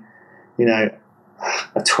selling, a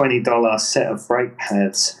 $20 set of brake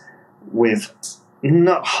pads with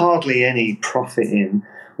not hardly any profit in.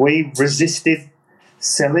 We resisted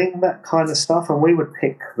selling that kind of stuff, and we would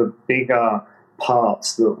pick the bigger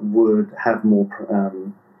parts that would have more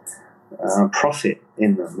profit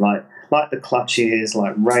in them, like the clutches,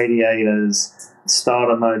 like radiators,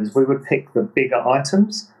 starter motors. We would pick the bigger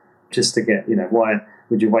items just to get, why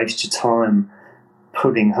would you waste your time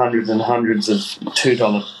putting hundreds and hundreds of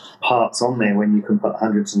 $2 parts on there when you can put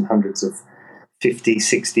hundreds and hundreds of $50,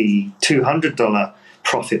 $60, $200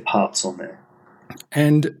 profit parts on there?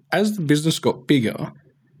 And as the business got bigger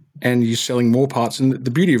and you're selling more parts, and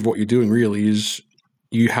the beauty of what you're doing really is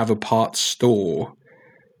you have a parts store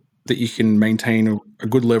that you can maintain a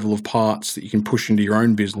good level of parts that you can push into your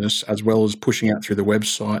own business, as well as pushing out through the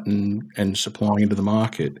website and supplying into the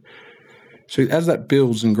market. So as that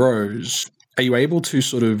builds and grows, are you able to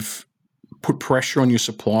sort of put pressure on your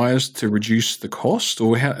suppliers to reduce the cost,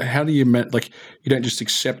 or how do you like, you don't just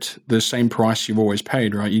accept the same price you've always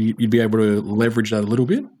paid, right? You'd be able to leverage that a little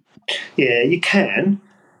bit? Yeah, you can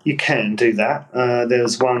do that. There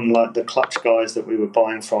was one, like the clutch guys that we were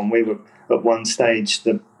buying from. We were at one stage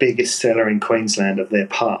the biggest seller in Queensland of their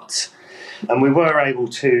parts, and we were able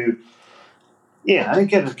to,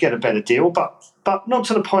 get a better deal, but not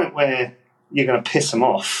to the point where you're going to piss them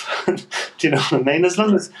off. Do you know what I mean? As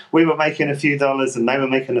long as we were making a few dollars and they were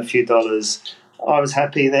making a few dollars, I was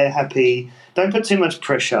happy, they're happy. Don't put too much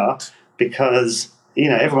pressure, because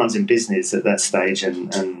everyone's in business at that stage,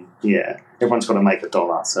 and everyone's got to make a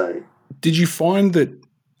dollar. So, did you find that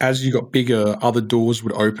as you got bigger, other doors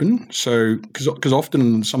would open? So, because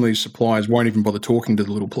often some of these suppliers won't even bother talking to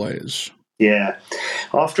the little players. Yeah,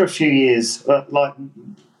 after a few years, like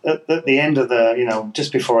at the end of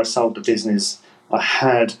just before I sold the business, I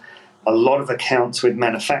had a lot of accounts with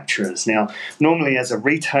manufacturers. Now, normally as a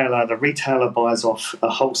retailer, the retailer buys off a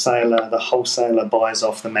wholesaler, the wholesaler buys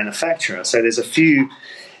off the manufacturer. So there's a few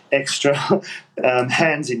extra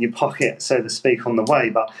hands in your pocket, so to speak, on the way.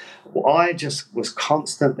 But I just was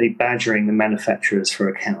constantly badgering the manufacturers for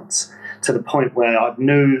accounts, to the point where I'd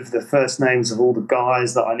knew the first names of all the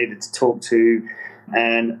guys that I needed to talk to.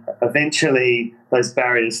 And eventually those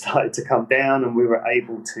barriers started to come down, and we were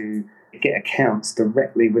able to get accounts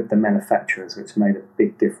directly with the manufacturers, which made a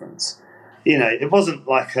big difference. It wasn't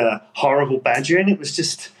like a horrible badgering. It was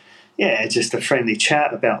just a friendly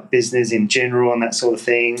chat about business in general and that sort of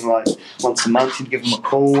thing. Like once a month you'd give them a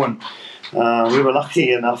call, and we were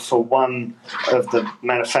lucky enough for one of the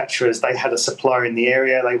manufacturers, they had a supplier in the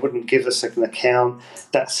area, they wouldn't give us an account.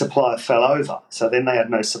 That supplier fell over, so then they had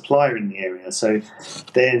no supplier in the area. So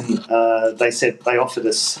then they offered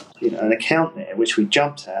us an account there, which we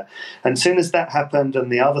jumped at. And as soon as that happened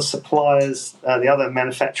and the other suppliers, the other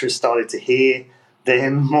manufacturers started to hear,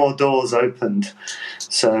 then more doors opened.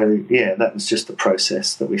 So that was just the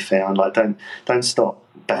process that we found. Like, don't stop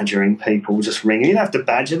badgering people, just ring. You don't have to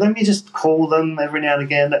badger them, you just call them every now and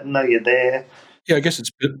again, let them know you're there. Yeah, I guess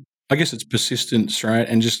it's persistence, right?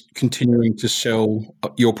 And just continuing to sell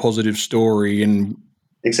your positive story and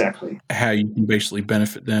exactly how you can basically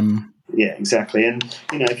benefit them. Yeah, exactly. And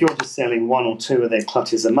if you're just selling one or two of their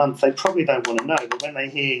clutches a month, they probably don't want to know. But when they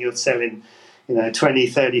hear you're selling $20,000,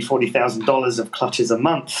 $30,000, $40,000 of clutches a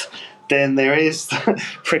month, then there is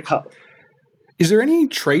prick up. Is there any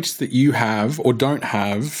traits that you have or don't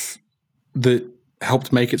have that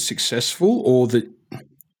helped make it successful, or that,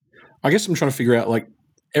 I guess I'm trying to figure out, like,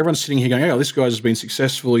 everyone's sitting here going, oh, this guy's been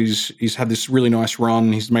successful, he's had this really nice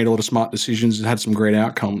run, he's made a lot of smart decisions and had some great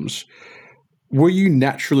outcomes. Were you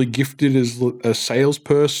naturally gifted as a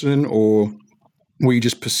salesperson, or were you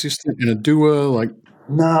just persistent and a doer? Like,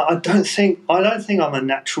 no, I don't think I'm a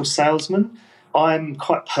natural salesman. I'm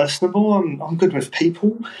quite personable. I'm good with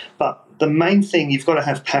people, but the main thing, you've got to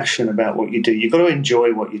have passion about what you do. You've got to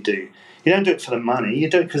enjoy what you do. You don't do it for the money. You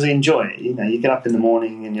do it because you enjoy it. You get up in the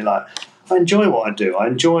morning and you're like, I enjoy what I do. I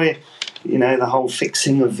enjoy, the whole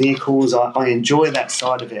fixing of vehicles. I enjoy that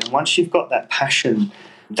side of it. And once you've got that passion,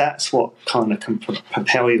 that's what kind of can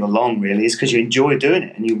propel you along, really, is because you enjoy doing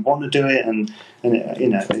it and you want to do it, and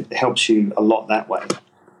it helps you a lot that way.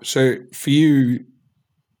 So for you,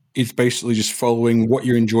 it's basically just following what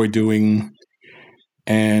you enjoy doing,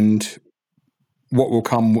 and what will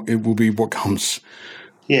come, it will be what comes.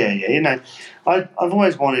 Yeah. I've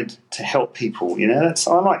always wanted to help people.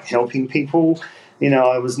 I like helping people.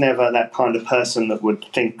 I was never that kind of person that would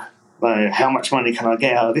think, how much money can I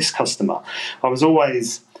get out of this customer? I was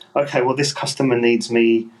always, okay, well, this customer needs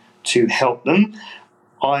me to help them.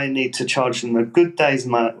 I need to charge them a good day's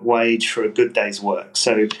wage for a good day's work.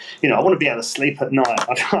 So, I want to be able to sleep at night.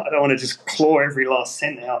 I don't want to just claw every last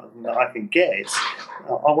cent out that I can get.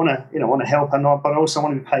 I want to help, but I also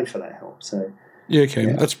want to be paid for that help. So, yeah, okay.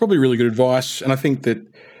 Yeah. That's probably really good advice. And I think that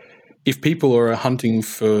if people are hunting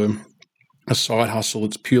for a side hustle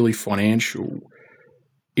that's purely financial,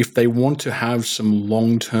 if they want to have some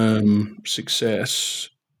long-term success,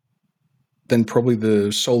 then probably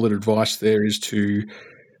the solid advice there is to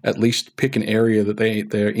at least pick an area that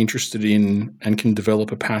they're interested in and can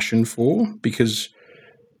develop a passion for. Because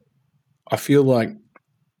I feel like,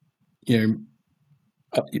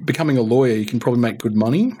 becoming a lawyer, you can probably make good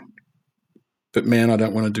money, but man, I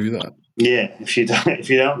don't want to do that. Yeah, if you don't, if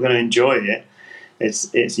you're not going to enjoy it,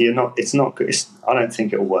 it's not good. I don't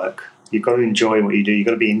think it'll work. You've got to enjoy what you do. You've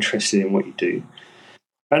got to be interested in what you do.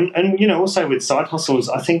 And also with side hustles,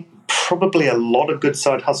 I think probably a lot of good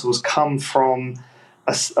side hustles come from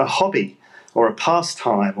a hobby or a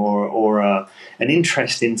pastime or an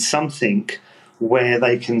interest in something where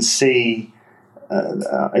they can see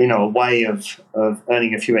a way of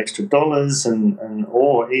earning a few extra dollars and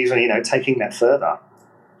or even taking that further.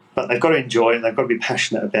 But they've got to enjoy it. They've got to be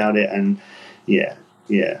passionate about it. And yeah.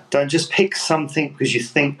 Don't just pick something because you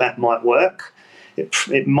think that might work.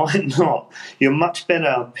 It might not. You're much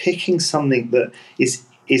better picking something that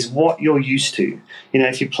is what you're used to.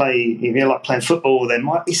 If you're like playing football, there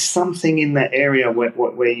might be something in that area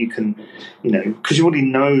where you can, because you already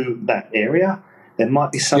know that area. There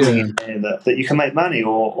might be something in there that you can make money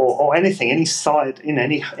or anything, any side,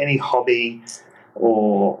 any hobby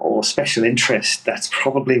or special interest. That's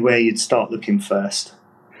probably where you'd start looking first.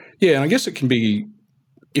 Yeah, and I guess it can be,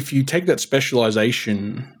 if you take that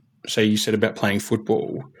specialization, say you said about playing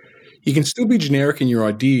football, you can still be generic in your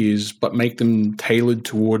ideas, but make them tailored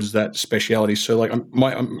towards that speciality. So like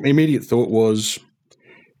my immediate thought was,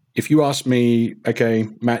 if you ask me, okay,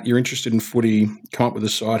 Matt, you're interested in footy, come up with a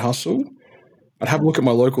side hustle, I'd have a look at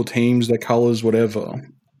my local teams, their colours, whatever,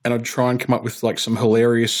 and I'd try and come up with like some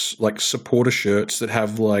hilarious like supporter shirts that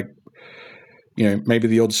have like, maybe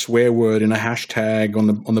the odd swear word in a hashtag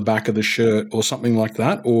on the back of the shirt or something like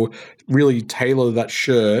that, or really tailor that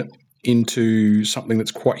shirt into something that's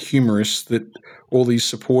quite humorous that all these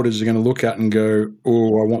supporters are going to look at and go,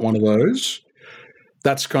 oh, I want one of those.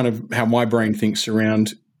 That's kind of how my brain thinks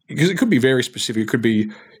around, because it could be very specific. It could be,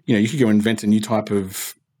 you could go invent a new type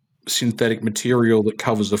of synthetic material that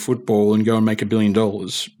covers the football and go and make $1 billion.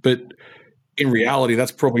 But in reality,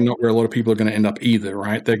 that's probably not where a lot of people are going to end up either,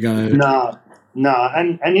 right? They're going to... No,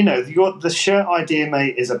 and the shirt idea,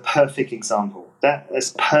 mate, is a perfect example.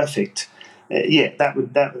 That's perfect.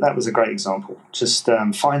 That was a great example. Just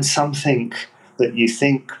find something that you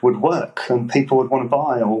think would work and people would want to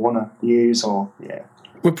buy or want to use,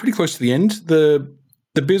 We're pretty close to the end. The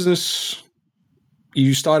business,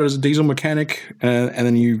 you started as a diesel mechanic and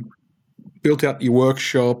then you built out your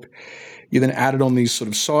workshop. You then added on these sort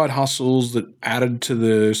of side hustles that added to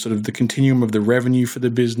the sort of the continuum of the revenue for the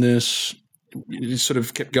business. You sort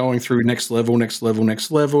of kept going through next level.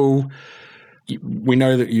 We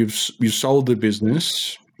know that you've sold the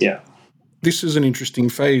business. Yeah. This is an interesting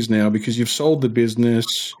phase now because you've sold the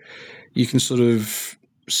business. You can sort of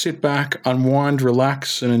sit back, unwind,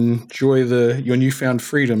 relax, and enjoy your newfound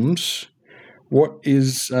freedoms. What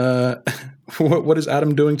is what is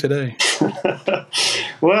Adam doing today?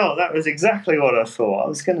 Well, that was exactly what I thought. I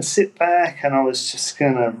was going to sit back and I was just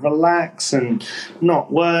going to relax and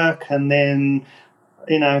not work. And then,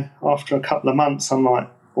 after a couple of months, I'm like,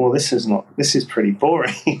 well, this is pretty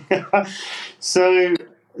boring. So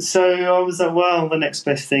I was like, well, the next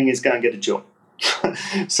best thing is go and get a job.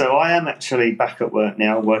 So I am actually back at work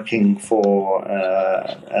now, working for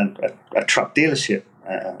a truck dealership,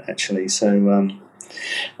 actually. So,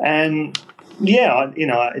 and yeah,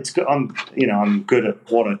 it's good. I'm good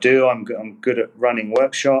at what I do. I'm good at running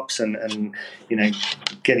workshops and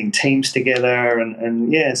getting teams together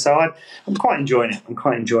and yeah. So I'm quite enjoying it. I'm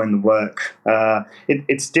quite enjoying the work.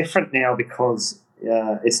 It's different now because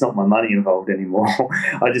it's not my money involved anymore.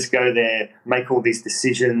 I just go there, make all these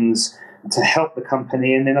decisions to help the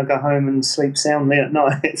company, and then I go home and sleep soundly at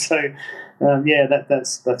night. So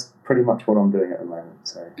that's pretty much what I'm doing at the moment.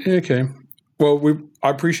 So okay. Well,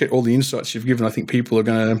 I appreciate all the insights you've given. I think people are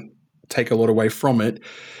going to take a lot away from it.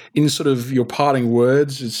 In sort of your parting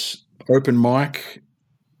words, it's open mic.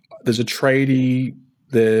 There's a tradie.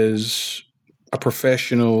 There's a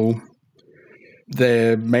professional.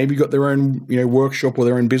 They maybe got their own workshop or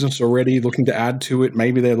their own business already, looking to add to it.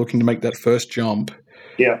 Maybe they're looking to make that first jump.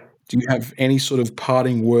 Yeah. Do you have any sort of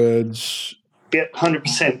parting words?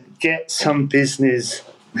 100%. Get some business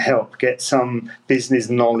help, get some business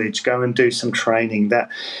knowledge, go and do some training.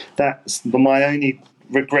 That's my only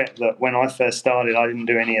regret, that when I first started I didn't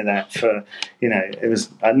do any of that. For it was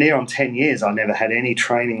near on 10 years I never had any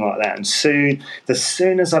training like that, and soon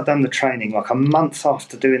as I've done the training, like a month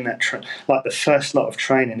after doing that like the first lot of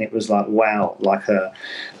training, it was like wow, like a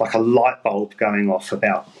light bulb going off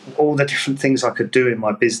about all the different things I could do in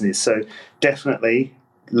my business. So definitely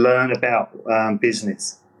learn about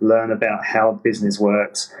business. Learn about how business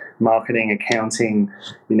works, marketing, accounting.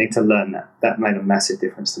 You need to learn that. That made a massive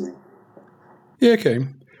difference to me. Yeah, okay.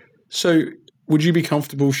 So would you be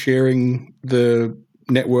comfortable sharing the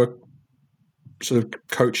network sort of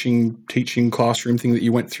coaching, teaching, classroom thing that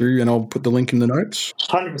you went through, and I'll put the link in the notes?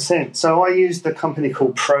 100%. So I use the company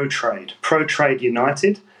called ProTrade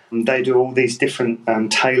United. And they do all these different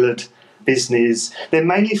tailored business. They're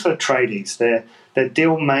mainly for tradies. They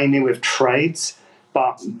deal mainly with trades,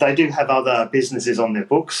 but they do have other businesses on their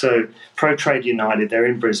books. So ProTrade United, they're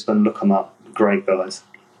in Brisbane. Look them up. Great guys.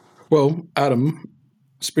 Well, Adam,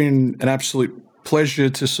 it's been an absolute pleasure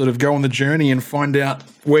to sort of go on the journey and find out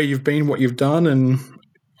where you've been, what you've done, and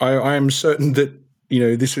I am certain that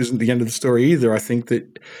this isn't the end of the story either. I think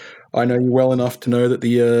that I know you well enough to know that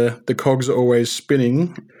the cogs are always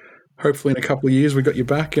spinning. Hopefully, in a couple of years, we got you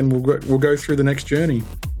back, and we'll go through the next journey.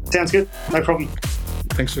 Sounds good. No problem.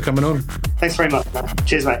 Thanks for coming on. Thanks very much, man.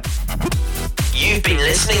 Cheers, mate. You've been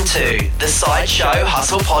listening to the Sideshow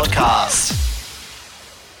Hustle Podcast.